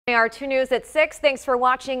WMAR2 News at 6. Thanks for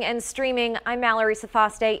watching and streaming. I'm Mallory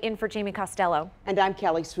Safaste in for Jamie Costello. And I'm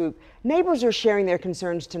Kelly Swoop. Neighbors are sharing their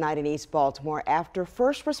concerns tonight in East Baltimore after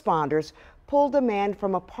first responders pulled a man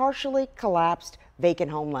from a partially collapsed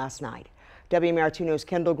vacant home last night. WMAR2 News'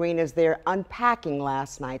 Kendall Green is there unpacking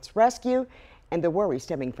last night's rescue and the worry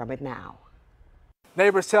stemming from it now.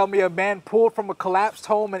 Neighbors tell me a man pulled from a collapsed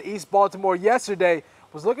home in East Baltimore yesterday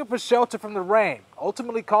was looking for shelter from the rain,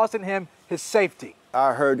 ultimately costing him his safety.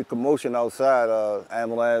 I heard the commotion outside,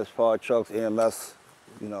 ambulance, fire trucks, EMS,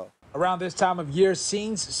 Around this time of year,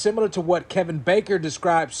 scenes similar to what Kevin Baker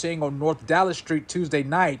described seeing on North Dallas Street Tuesday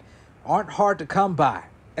night aren't hard to come by,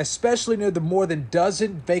 especially near the more than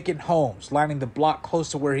dozen vacant homes lining the block close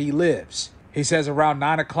to where he lives. He says around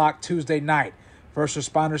 9 o'clock Tuesday night, first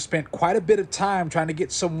responders spent quite a bit of time trying to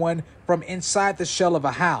get someone from inside the shell of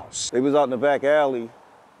a house. They was out in the back alley,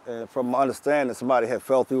 and from my understanding, somebody had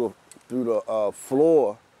fell through the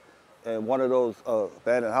floor in one of those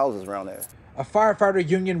abandoned houses around there. A firefighter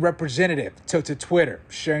union representative took to Twitter,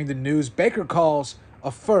 sharing the news Baker calls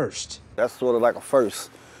a first. That's sort of like a first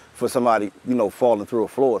for somebody, falling through a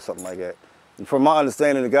floor or something like that. And from my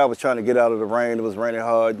understanding, the guy was trying to get out of the rain. It was raining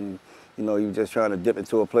hard, and he was just trying to dip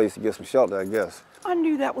into a place to get some shelter, I guess. I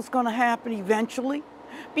knew that was going to happen eventually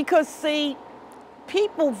because, see,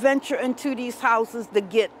 people venture into these houses to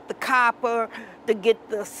get the copper, to get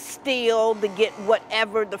the steel, to get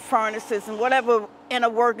whatever, the furnaces and whatever inner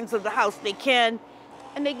workings of the house they can,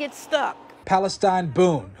 and they get stuck. Palestine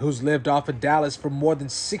Boone, who's lived off of Dallas for more than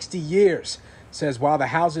 60 years, says while the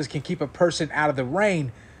houses can keep a person out of the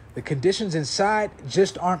rain, the conditions inside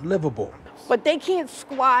just aren't livable. But they can't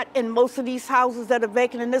squat in most of these houses that are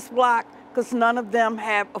vacant in this block because none of them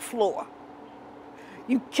have a floor.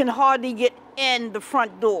 You can hardly get in the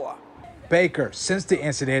front door. Baker, since the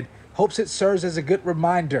incident, hopes it serves as a good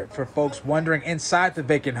reminder for folks wandering inside the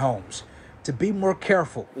vacant homes to be more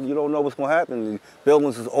careful. You don't know what's going to happen. The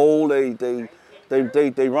buildings is old,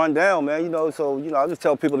 they run down, man, so, I just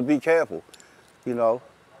tell people to be careful,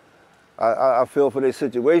 I feel for their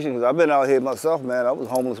situation because I've been out here myself, man. I was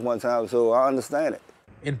homeless one time, so I understand it.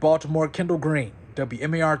 In Baltimore, Kendall Green,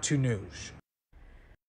 WMAR2 News.